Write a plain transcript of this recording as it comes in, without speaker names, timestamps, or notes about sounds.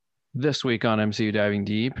This week on MCU Diving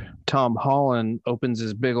Deep, Tom Holland opens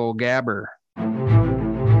his big old gabber.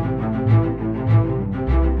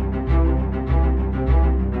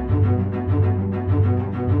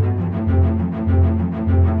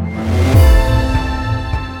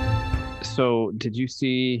 So, did you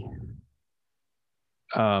see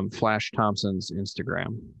Flash Thompson's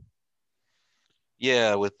Instagram?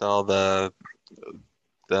 Yeah, with all the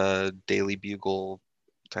Daily Bugle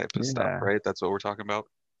type of stuff, right? That's what we're talking about.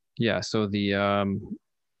 Yeah. So the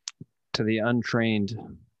to the untrained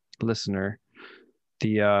listener,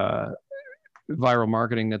 the viral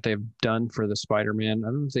marketing that they've done for the Spider-Man, I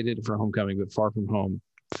don't know if they did it for Homecoming, but Far From Home,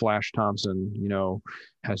 Flash Thompson,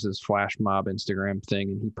 has this flash mob Instagram thing,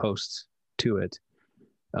 and he posts to it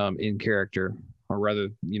in character, or rather,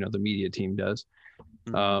 the media team does.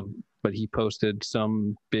 But he posted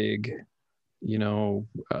some big,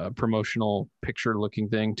 promotional picture looking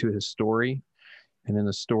thing to his story. And in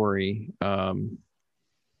the story,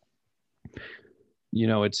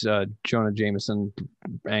 it's Jonah Jameson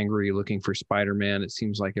angry looking for Spider-Man. It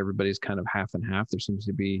seems like everybody's kind of half and half. There seems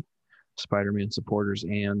to be Spider-Man supporters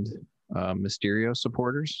and Mysterio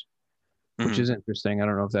supporters, which is interesting. I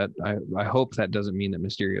don't know if that, I hope that doesn't mean that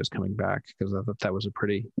Mysterio is coming back, because I thought that was a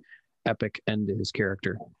pretty epic end to his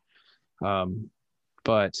character.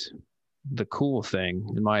 But the cool thing,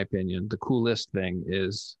 in my opinion, the coolest thing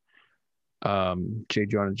is J.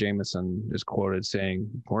 Jonah Jameson is quoted saying,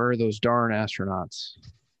 "Where are those darn astronauts?"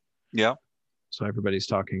 Yeah. So everybody's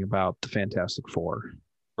talking about the Fantastic Four.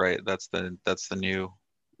 Right. That's the new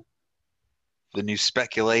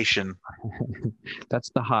speculation. That's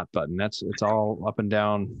the hot button. It's all up and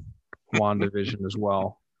down WandaVision as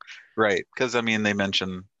well. Right. Because they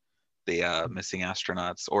mention the missing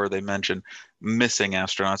astronauts, or they mention missing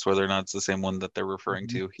astronauts, whether or not it's the same one that they're referring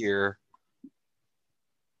to here.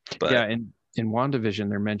 But yeah, in WandaVision,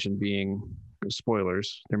 they're mentioned being,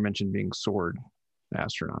 spoilers, they're mentioned being sword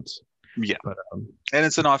astronauts. Yeah. But and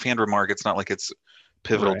it's an offhand remark. It's not like it's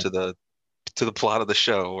pivotal right. to the plot of the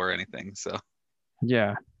show or anything. So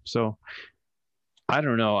yeah. So I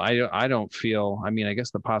don't know. I don't feel, I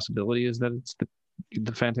guess the possibility is that it's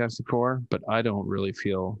the Fantastic Four, but I don't really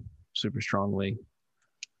feel super strongly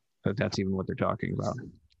that that's even what they're talking about.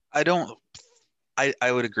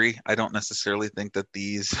 I would agree. I don't necessarily think that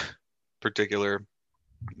these particular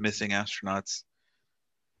missing astronauts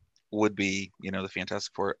would be, the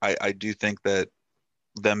Fantastic Four. I do think that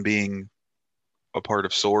them being a part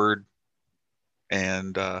of Sword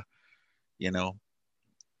and going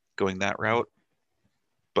that route,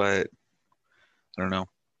 but I don't know.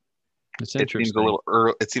 It's interesting.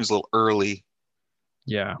 It seems a little early.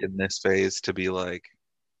 Yeah. In this phase to be like,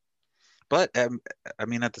 but at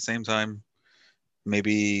the same time,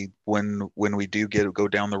 maybe when we do go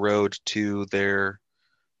down the road to their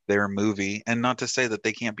movie, and not to say that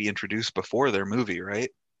they can't be introduced before their movie,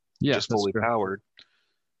 right? Yeah, just fully powered.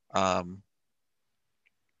 I've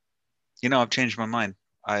changed my mind.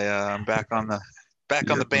 I'm back on the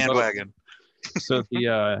bandwagon. So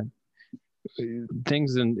the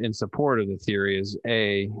things in support of the theory is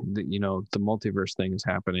the multiverse thing is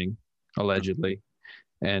happening allegedly,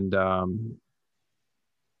 and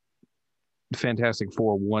Fantastic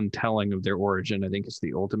Four, one telling of their origin, I think it's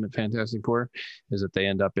the Ultimate Fantastic Four, is that they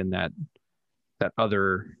end up in that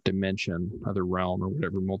other dimension, other realm, or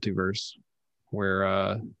whatever, multiverse,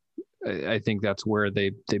 where I think that's where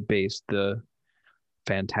they based the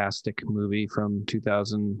Fantastic movie from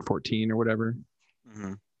 2014 or whatever.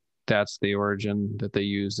 Mm-hmm. That's the origin that they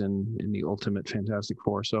use in the Ultimate Fantastic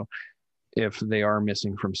Four. So if they are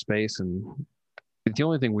missing from space, and the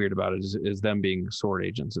only thing weird about it is them being sword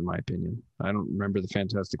agents, in my opinion. I don't remember the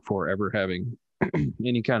Fantastic Four ever having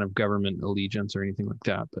any kind of government allegiance or anything like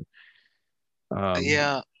that. But but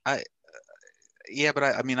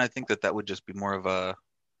I think that would just be more of a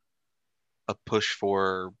push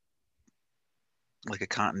for like a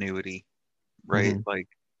continuity, right? Mm-hmm. Like,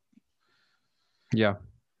 yeah,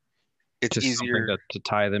 it's just easier to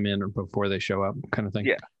tie them in before they show up, kind of thing.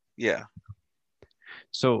 Yeah.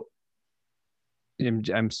 So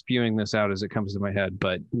I'm spewing this out as it comes to my head,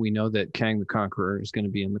 but we know that Kang the Conqueror is going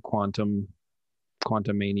to be in the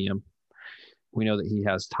Quantumania. We know that he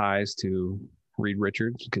has ties to Reed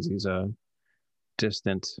Richards because he's a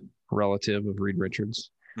distant relative of Reed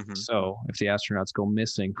Richards. Mm-hmm. So if the astronauts go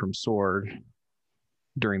missing from Sword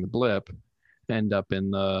during the blip, end up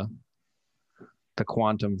in the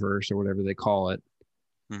quantum verse or whatever they call it,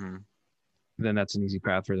 mm-hmm. then that's an easy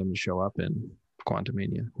path for them to show up in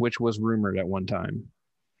Quantumania, which was rumored at one time.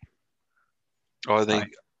 Do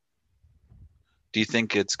you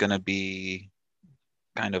think it's going to be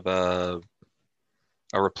kind of a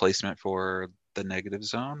a replacement for the negative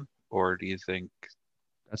zone, or do you think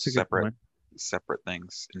That's a good separate point. separate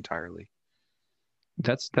things entirely?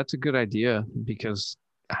 That's a good idea because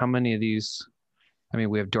how many of these? I mean,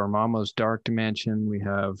 we have Dormammu's Dark Dimension, we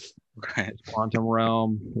have Right. Quantum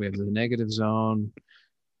Realm, we have the Negative Zone.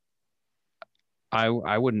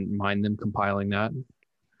 I wouldn't mind them compiling that,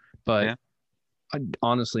 but Yeah.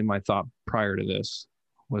 honestly, my thought prior to this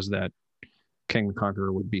was that King the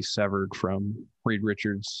Conqueror would be severed from Reed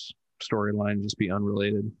Richards' storyline, just be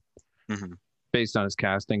unrelated Hmm. based on his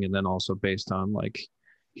casting, and then also based on like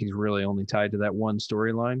he's really only tied to that one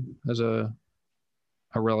storyline as a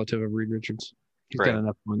relative of Reed Richards. He's got Right.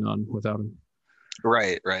 enough going on without him.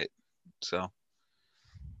 Right. Right. So,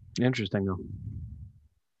 Interesting though.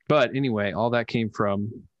 But anyway, all that came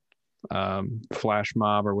from Flash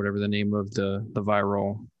Mob or whatever the name of the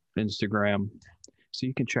viral Instagram. So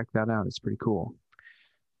you can check that out. It's pretty cool.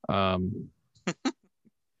 Um,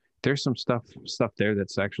 there's some stuff there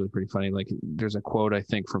that's actually pretty funny. Like there's a quote I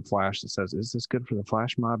think from Flash that says, "Is this good for the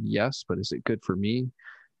Flash Mob? Yes, but is it good for me?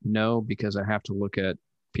 No, because I have to look at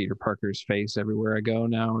Peter Parker's face everywhere I go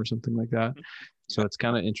now," or something like that. So yeah. it's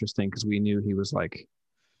kind of interesting because we knew he was like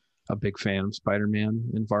a big fan of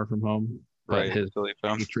Spider-Man in Far From Home, but Right. his Until he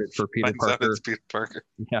found hatred for Peter finds out Parker, it's Peter Parker.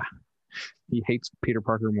 yeah, he hates Peter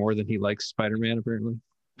Parker more than he likes Spider-Man apparently.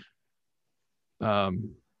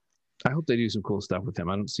 Um, I hope they do some cool stuff with him.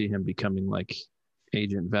 I don't see him becoming like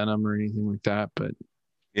Agent Venom or anything like that, but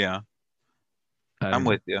Yeah. I I'm don't know.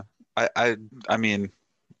 with you. I mean,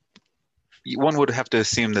 one would have to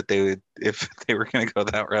assume that they would, if they were going to go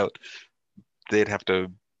that route, they'd have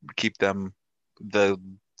to keep them the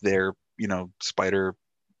their Spider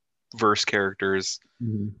Verse characters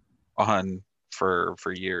Mhm. on for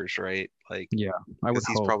years, right? Like, Yeah, I would because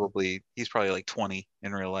hope. he's probably like 20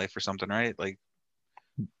 in real life or something, right? Like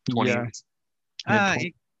 20. Yeah, mid Ah,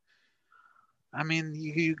 20. I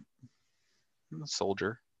mean, a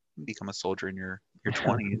soldier. You become a soldier in your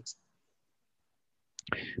 20s.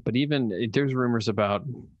 But even there's rumors about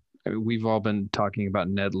we've all been talking about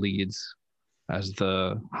Ned Leeds as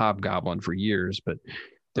the Hobgoblin for years, but Mhm.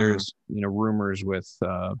 there's rumors with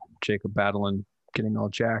Jacob Batalon getting all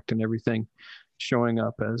jacked and everything, showing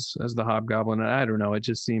up as the Hobgoblin. And I don't know, it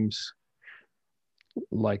just seems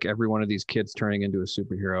like every one of these kids turning into a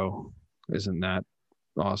superhero isn't that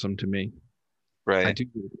awesome to me. I Right. do.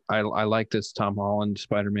 I like this Tom Holland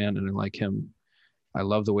Spider-Man, and I like him. I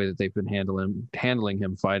love the way that they've been handling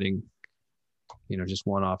him fighting, just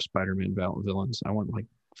one-off Spider-Man villains. I want like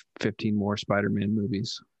 15 more Spider-Man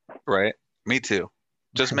movies. Right. Me too.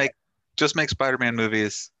 Just make just make Spider-Man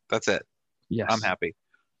movies. That's it. I'm Yes. happy.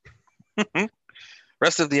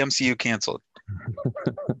 Rest of the MCU canceled.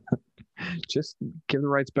 Just give the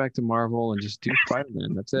rights back to Marvel and just do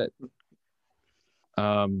Spider-Man. That's it.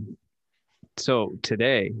 Um, so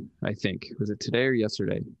today, I think, was it today or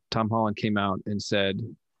yesterday? Tom Holland came out and said,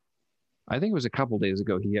 I think it was a couple days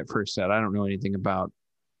ago, he at first said, I don't know anything about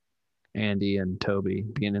Andy and Toby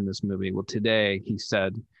being in this movie. Well, today he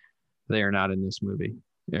said they are not in this movie.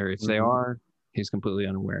 Or if they Hmm. are, he's completely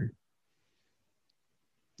unaware.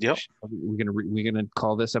 Yep. We're gonna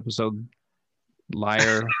call this episode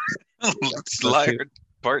Liar episode two. Liar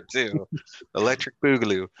Part Two, Electric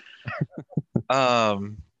Boogaloo.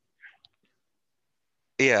 Um,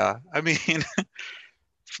 yeah. I mean,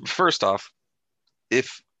 first off,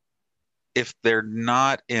 if if they're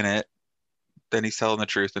not in it, then he's telling the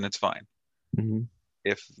truth and it's fine. Mm-hmm.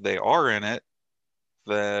 If they are in it,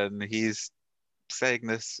 then he's saying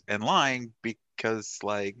this and lying because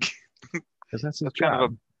like Because that's his that's kind of a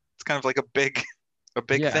job. it's kind of like a big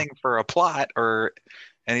Yeah. thing for a plot or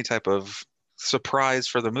any type of surprise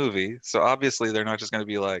for the movie. So obviously they're not just going to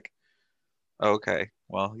be like, okay,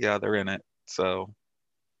 well, yeah, they're in it. So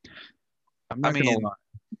I'm I not gonna mean, lie.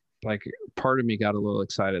 Like part of me got a little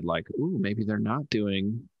excited, like, ooh, maybe they're not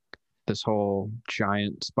doing this whole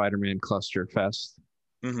giant Spider-Man cluster fest.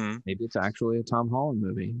 mhm. Maybe it's actually a Tom Holland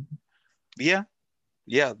movie. Yeah,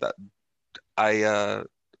 yeah, that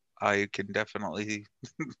I can definitely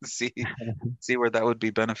see see where that would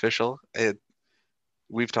be beneficial.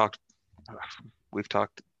 We've talked we've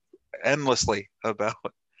talked endlessly about,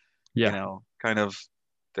 Yeah. kind of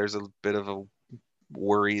there's a bit of a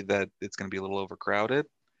worry that it's going to be a little overcrowded.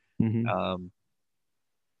 Mm-hmm. Um,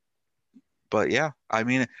 but yeah, I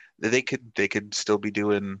mean, they could still be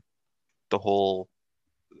doing the whole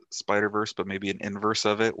Spider-Verse, but maybe an inverse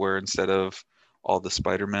of it, where instead of all the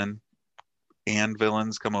Spider-Men and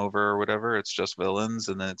villains come over or whatever, it's just villains,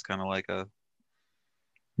 and then it's kind of like a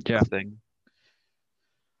Yeah. thing.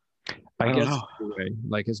 I I don't guess know. either way,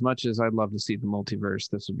 like as much as I'd love to see the multiverse,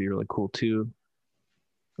 this would be really cool too.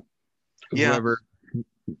 Yeah,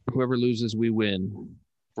 Whoever loses, we win.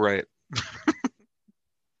 right.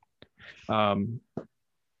 Um,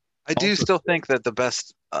 I do also, still think that the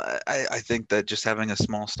best. I think that just having a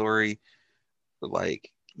small story like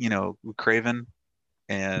Craven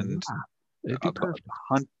and yeah, it'd be a perfect.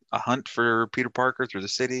 hunt for Peter Parker through the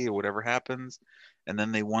city or whatever happens, and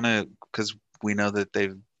then they want to because we know that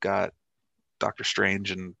they've got Doctor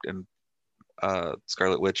Strange and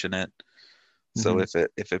Scarlet Witch in it. So Hmm.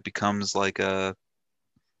 if it becomes like a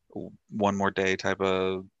one more day type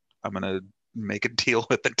of I'm gonna make a deal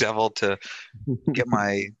with the devil to get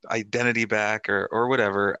my identity back or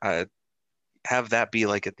whatever, have that be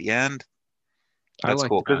like at the end. I That's like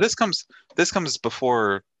cool because that. this comes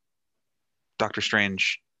before Doctor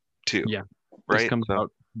Strange 2, Yeah, this right? comes So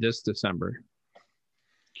out this December,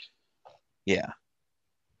 yeah,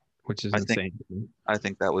 which is I think insane. I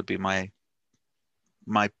think that would be my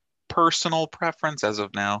personal preference as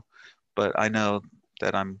of now, but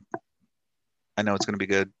that I know it's going to be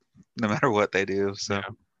good no matter what they do. So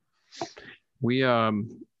Yeah, we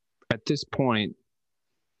at this point,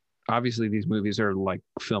 obviously these movies are like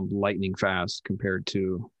filmed lightning fast compared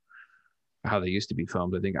to how they used to be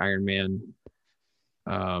filmed. I think Iron Man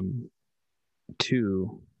um,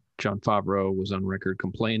 2, John Favreau was on record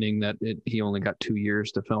complaining that he only got 2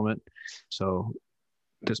 years to film it. So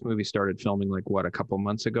this movie started filming like what, a couple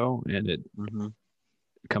months ago, and it mhm,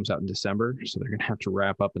 comes out in December. So they're gonna have to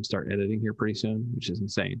wrap up and start editing here pretty soon, which is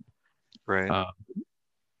insane. right. Uh,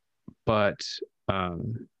 but uh,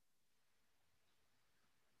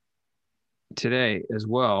 today as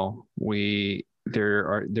well,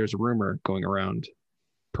 there's a rumor going around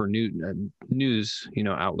per news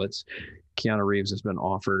outlets. Keanu Reeves has been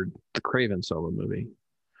offered the Craven solo movie.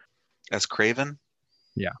 As Craven,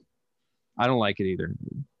 Yeah, I don't like it either.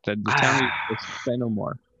 Just tell me, say no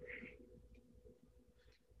more.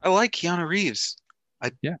 I like Keanu Reeves.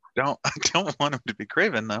 I Yeah, I don't want him to be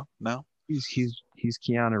Craven though. No. he's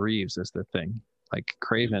Keanu Reeves. That's the thing. Like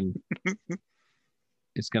Craven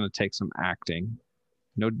is going to take some acting.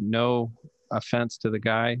 No offense to the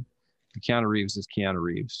guy. Keanu Reeves is Keanu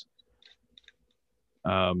Reeves.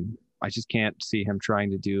 I just can't see him trying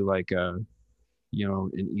to do like an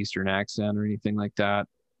Eastern accent or anything like that.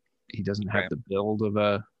 He doesn't have Right. the build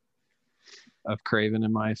of Craven,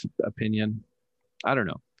 in my opinion. I don't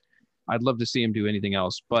know. I'd love to see him do anything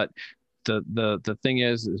else, but the thing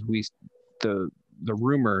is the the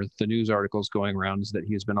rumor, the news articles going around is that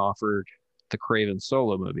he's been offered the Craven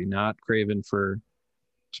solo movie, not Craven for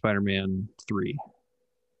Spider-Man 3.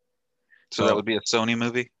 So that So, would be a Sony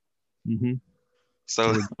movie. mm-hmm. So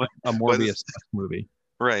So it would be a what is Morbius movie.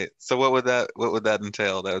 right? So what would that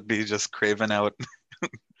entail? That would be just Craven out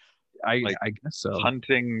I like I guess so.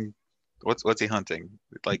 hunting. What's he hunting?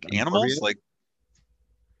 Like animals? Morbius, Like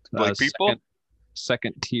people?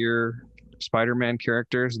 second tier Spider-Man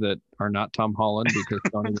characters that are not Tom Holland because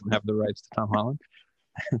Sony won't have the rights to Tom Holland.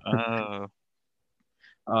 Uh,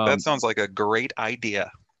 that Um, sounds like a great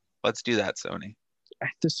idea. Let's do that, Sony.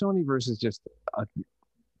 the Sony verse is just a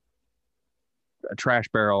trash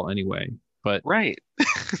barrel anyway. But Right.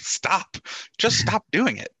 Stop. Just stop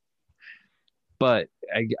doing it. but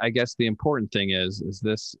I guess the important thing is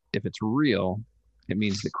this: if it's real, it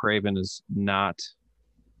means that Craven is not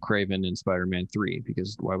Craven in Spider-Man 3,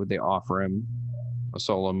 because why would they offer him a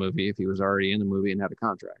solo movie if he was already in the movie and had a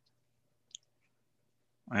contract?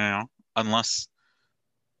 Yeah. Unless,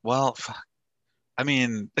 well, I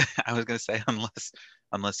mean, I was gonna say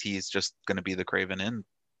unless he's just gonna be the Craven in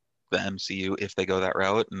the MCU if they go that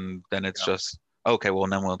route, and then it's Yeah. just okay. Well,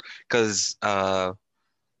 then we'll because oh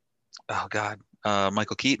God,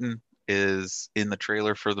 Michael Keaton is in the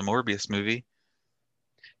trailer for the Morbius movie.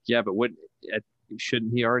 Yeah, but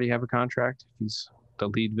shouldn't he already have a contract if he's the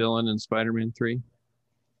lead villain in Spider-Man 3?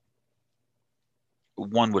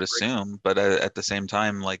 One would assume, but at the same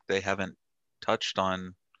time, like touched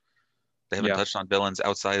on they haven't Yeah, touched on villains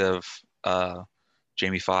outside of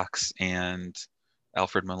Jamie Foxx and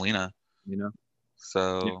Alfred Molina. you know. Yeah.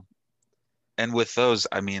 So, and with those,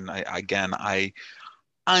 I mean,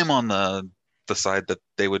 I'm on the side that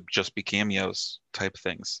they would just be cameos type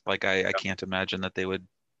things. Like I can't imagine that they would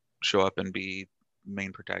show up and be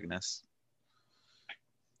main protagonists.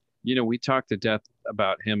 We talked to death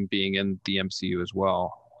about him being in the MCU as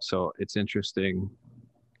well. So it's interesting.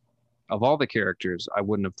 Of all the characters, I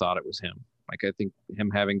wouldn't have thought it was him. Like, I think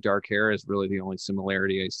him having dark hair is really the only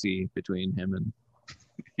similarity I see between him and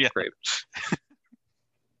Yeah, Craven.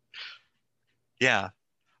 yeah.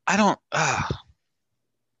 I don't.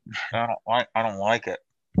 I don't like it.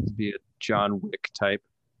 He'd be a John Wick type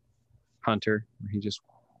hunter where he just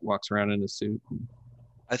walks around in a suit.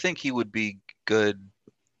 I think he would be good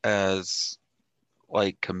as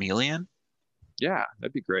like Chameleon. Yeah,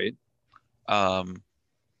 that'd be great. Um,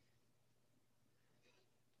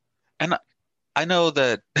 and I know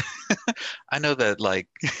that I know that like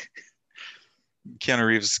Keanu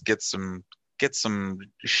Reeves gets some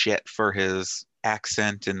shit for his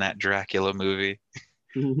accent in that Dracula movie.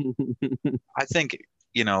 I think,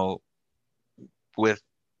 you know, with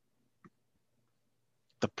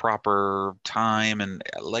the proper time and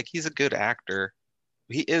like he's a good actor.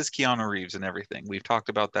 He is Keanu Reeves and everything. We've talked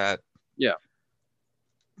about that. Yeah,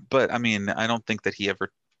 But I mean, I don't think that he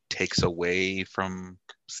ever takes away from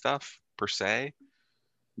stuff per se.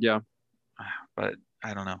 yeah, But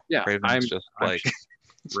I don't know. yeah. Craven's just I'm like,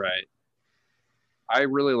 right. I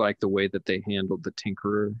really like the way that they handled the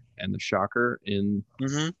Tinkerer and the Shocker in hmm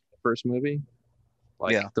the first movie.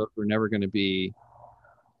 Like yeah, those were never going to be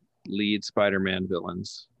lead Spider-Man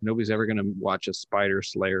villains. Nobody's ever going to watch a Spider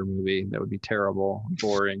Slayer movie. That would be terrible,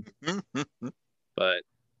 boring. But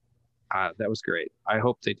that was great. I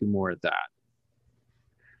hope they do more of that.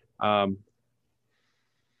 Um,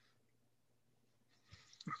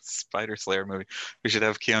 Spider Slayer movie. We should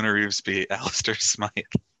have Keanu Reeves be Alistair Smythe.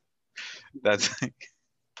 That's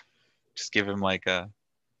just give him like a.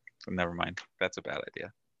 Never mind. That's a bad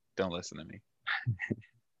idea. Don't listen to me.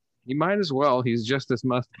 he might as well. He's just as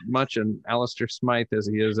much an Alistair Smythe as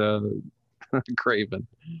he is a Craven.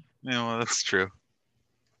 Yeah, well, that's true.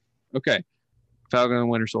 Okay, Falcon and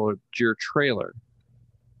Winter Soldier trailer.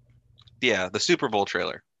 Yeah, the Super Bowl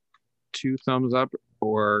trailer. 2 thumbs up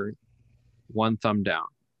or 1 thumb down?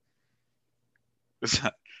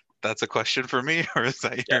 That's a question for me, or is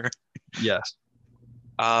that Yeah. your? Yes.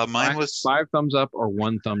 Mine was 5 thumbs up or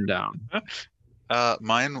 1 thumb down?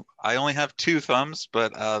 mine. I only have 2 thumbs,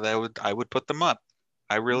 but I would put them up.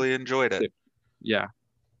 I really enjoyed it. Yeah.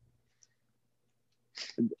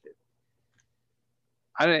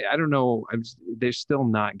 I don't know. They're still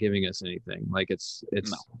not giving us anything. Like it's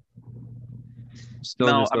No, still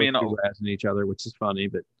no. just I those mean, two razzing each other, which is funny.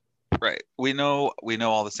 But right. We know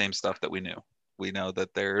all the same stuff that we knew. We know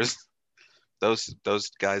that there's those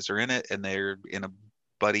guys are in it, and they're in a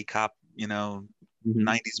buddy cop, mhm.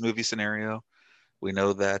 90s movie scenario. We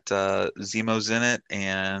know that Zemo's in it,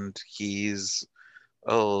 and he's,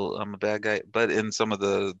 oh, I'm a bad guy. But in some of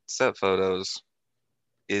the set photos,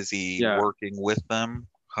 is he Yeah, working with them?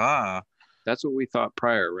 Huh. that's what we thought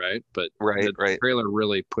prior, right? But Right, the right. trailer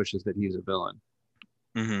really pushes that he's a villain,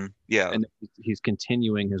 Yeah. and he's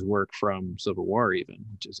continuing his work from Civil War, even,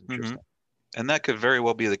 which is hmm interesting. And that could very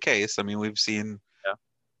well be the case. I mean, we've seen Yeah,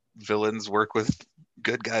 villains work with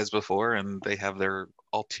good guys before, and they have their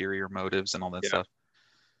ulterior motives and all that yeah, stuff.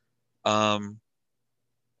 Um,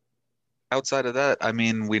 Outside of that, I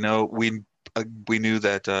mean, we knew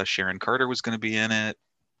that Sharon Carter was going to be in it,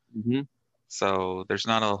 hmm so there's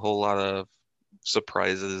not a whole lot of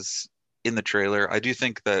surprises in the trailer. I do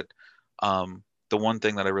think that the one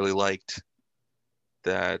thing that I really liked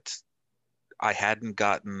that I hadn't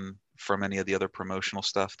gotten from any of the other promotional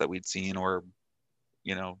stuff that we'd seen or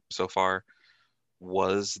so far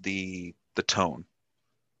was the tone.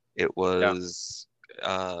 It yeah, was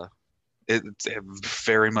it's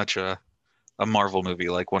very much a Marvel movie,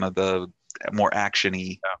 like one of the more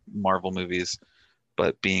actiony yeah. Marvel movies,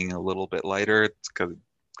 but being a little bit lighter. It's because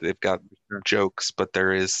they've got Sure. jokes, but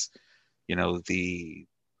there is, the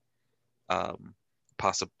um,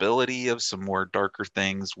 possibility of some more darker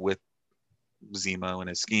things with Zemo and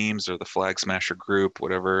his schemes or the Flag Smasher group,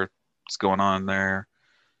 whatever is going on there.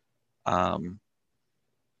 Um,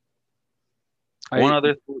 one I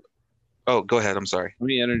other, oh, go ahead. I'm sorry. Let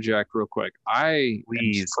me interject real quick. I am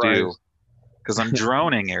Please do, surprised. because I'm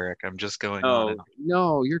droning, Eric. I'm just going on Oh and on.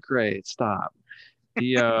 no, you're great. Stop.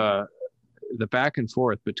 The back and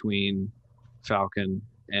forth between Falcon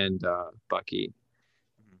and Bucky.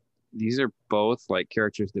 These are both like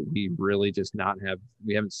characters that we really just not have.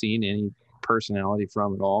 We haven't seen any personality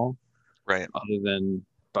from at all, Right. other than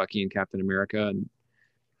Bucky and Captain America. And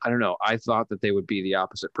I don't know. I thought that they would be the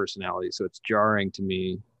opposite personality, so it's jarring to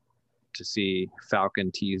me to see Falcon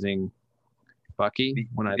teasing Bucky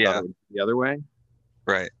when I thought Yeah. it would be the other way.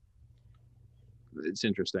 Right. It's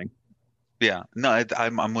interesting. Yeah. No,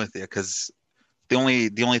 I'm with you because the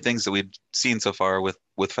only things that we've seen so far with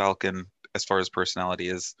Falcon as far as personality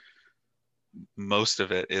is most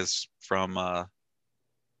of it is from the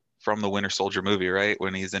Winter Soldier movie, right?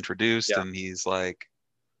 When he's introduced Yeah, and he's like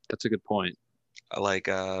that's a good point. like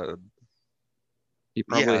He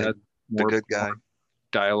probably yeah, has the more good guy.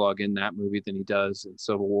 dialogue in that movie than he does in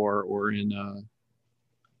Civil War or in.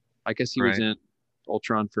 I guess he was Right. in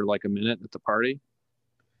Ultron for like a minute at the party.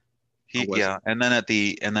 Or was it? Yeah, and then at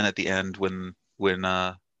the end when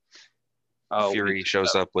Oh, when he Fury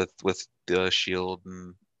shows up with the shield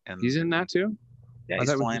and he's in that too. yeah, I he's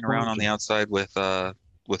thought it was flying just War around on the Machine. outside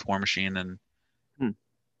with War Machine Hmm.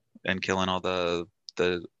 and killing all the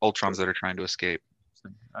Ultrons that are trying to escape.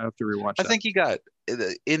 I have to rewatch I that. think he got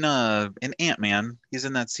in Ant-Man. He's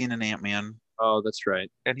in that scene in Ant-Man, Oh, that's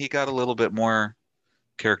right. and he got a little bit more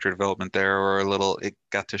character development there, or a little. It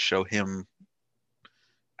got to show him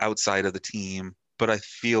outside of the team. But I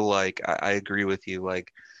feel like I agree with you.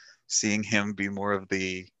 Like seeing him be more of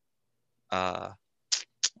the uh,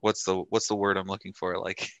 what's the word I'm looking for?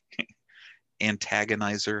 Like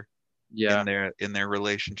antagonizer Yeah, in their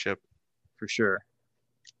relationship. for sure.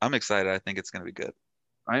 I'm excited. I think it's going to be good.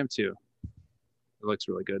 I am too. It looks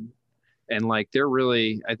really good. And like they're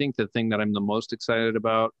really, I think the thing that I'm the most excited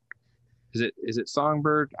about is it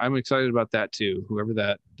Songbird? I'm excited about that too. Whoever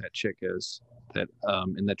that chick is that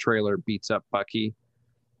in the trailer beats up Bucky.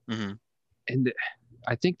 Hmm. And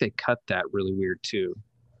I think they cut that really weird too.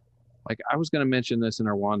 Like I was going to mention this in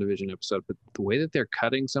our WandaVision episode, but the way that they're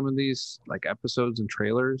cutting some of these like episodes and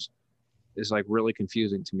trailers is like really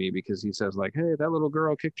confusing to me because he says like, "Hey, that little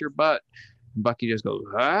girl kicked your butt." And Bucky just goes,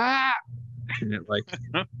 "Ah!" And it like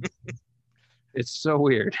it's so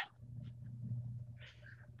weird.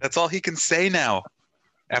 That's all he can say now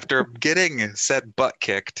after getting said butt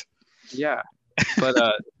kicked. Yeah. But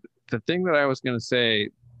the thing that I was going to say,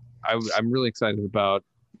 I'm really excited about.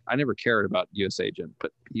 I never cared about U.S. Agent,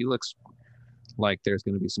 but he looks like there's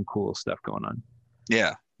going to be some cool stuff going on.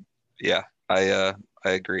 Yeah, yeah, I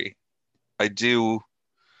agree. I do.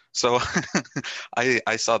 So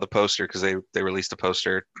I saw the poster because they released a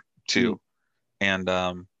poster Mm. too, and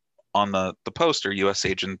on the poster, U.S.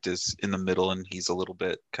 Agent is in the middle and he's a little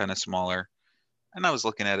bit kind of smaller. And I was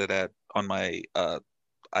looking at it at on my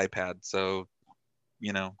iPad, so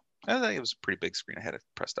you know, I think it was a pretty big screen. I had it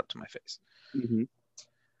pressed up to my face, Mm-hmm.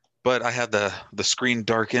 but I had the screen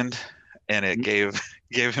darkened, and it gave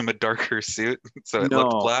him a darker suit, so it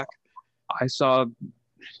looked No, black. I saw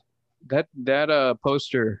that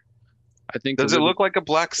poster. I think Does it Olivia. look like a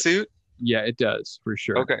black suit? Yeah, it does for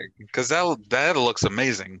sure. Okay, because that looks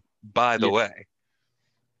amazing. By the Yeah, way,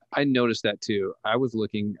 I noticed that too. I was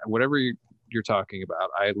looking whatever you're talking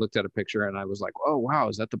about. I looked at a picture and I was like, "Oh wow,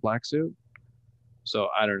 is that the black suit?" So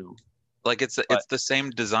I don't know, like but it's the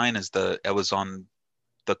same design as the it was on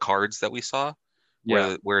the cards that we saw,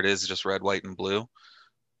 yeah, where it is just red, white, and blue.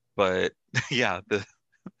 But yeah, the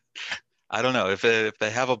I don't know if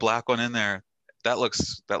they have a black one in there, that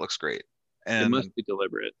looks great. it And must be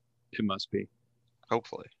deliberate. It must be.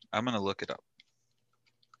 hopefully, I'm gonna look it up.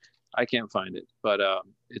 I can't find it, but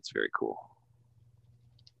it's very cool.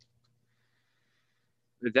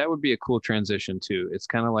 That would be a cool transition too. It's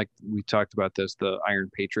kind of like we talked about this, the Iron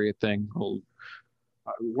Patriot thing. Whole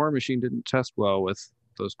War Machine didn't test well with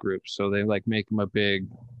those groups, so they like make him a big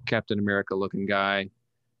Captain America looking guy,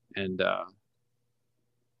 and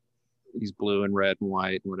he's blue and red and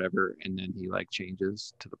white and whatever, and then he like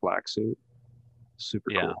changes to the black suit.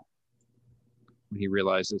 Super Yeah, cool. When he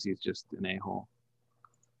realizes he's just an a hole,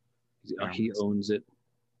 yeah. he owns it.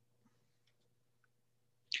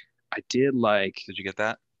 I did like. Did you get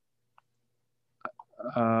that?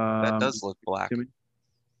 That Um, does look black.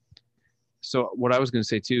 so what I was going to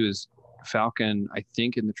say too is Falcon. I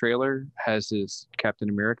think in the trailer has his Captain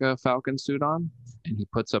America Falcon suit on, and he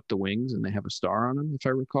puts up the wings, and they have a star on them, if I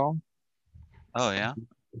recall. Oh yeah,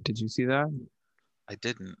 Did you see that? I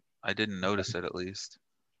didn't. I didn't notice it at least.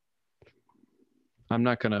 I'm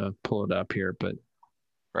not going to pull it up here, but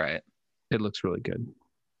Right. it looks really good.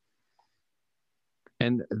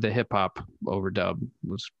 And the hip hop overdub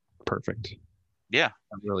was perfect. Yeah,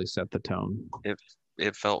 It really set the tone. it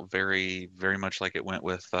it felt very much like it went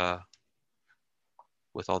with all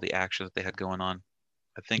the action that they had going on.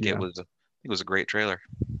 I think Yeah, it was a great trailer.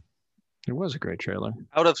 it was a great trailer.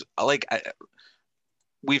 Out of like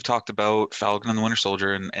we've talked about Falcon and the Winter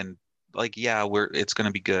Soldier and like yeah, it's going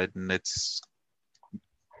to be good and it's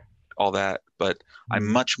all that, but I'm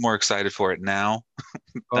Mhm. much more excited for it now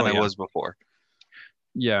Oh than I yeah, was before.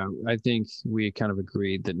 yeah. I think we kind of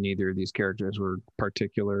agreed that neither of these characters were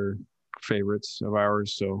particular favorites of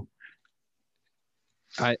ours. So,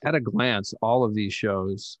 at a glance, all of these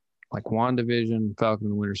shows, like WandaVision, Falcon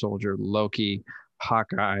and the Winter Soldier, Loki,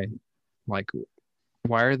 Hawkeye, like,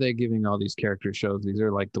 why are they giving all these character shows? These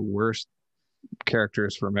are like the worst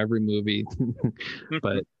characters from every movie,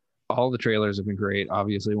 but all the trailers have been great.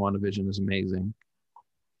 Obviously, WandaVision is amazing,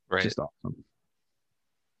 Right. just awesome.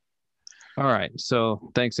 All right. So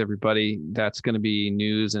thanks, everybody. That's going to be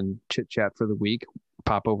news and chit chat for the week.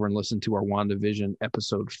 pop over and listen to our WandaVision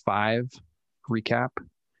episode 5 recap.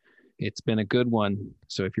 It's been a good one.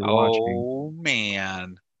 So if you're watching, Oh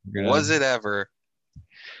man, we're was it ever?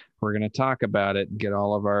 gonna talk about it and get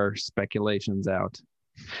all of our speculations out.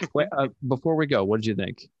 Wait, before we go, what did you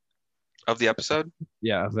think Of the episode?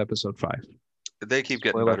 Yeah, of episode 5? They keep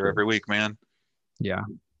getting Spoiler better free. every week, man. Yeah,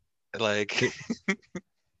 Like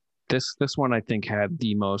this one I think had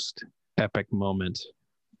the most epic moment.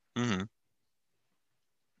 mhm.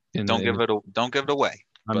 In Don't the, don't give it away.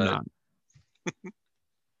 I'm but not.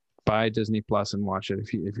 Buy Disney Plus and watch it.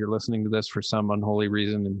 If you're listening to this for some unholy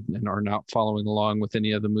reason and are not following along with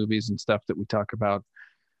any of the movies and stuff that we talk about,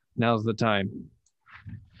 now's the time.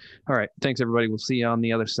 All right. Thanks, everybody. We'll see you on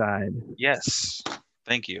the other side. yes.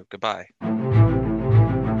 Thank you. Goodbye.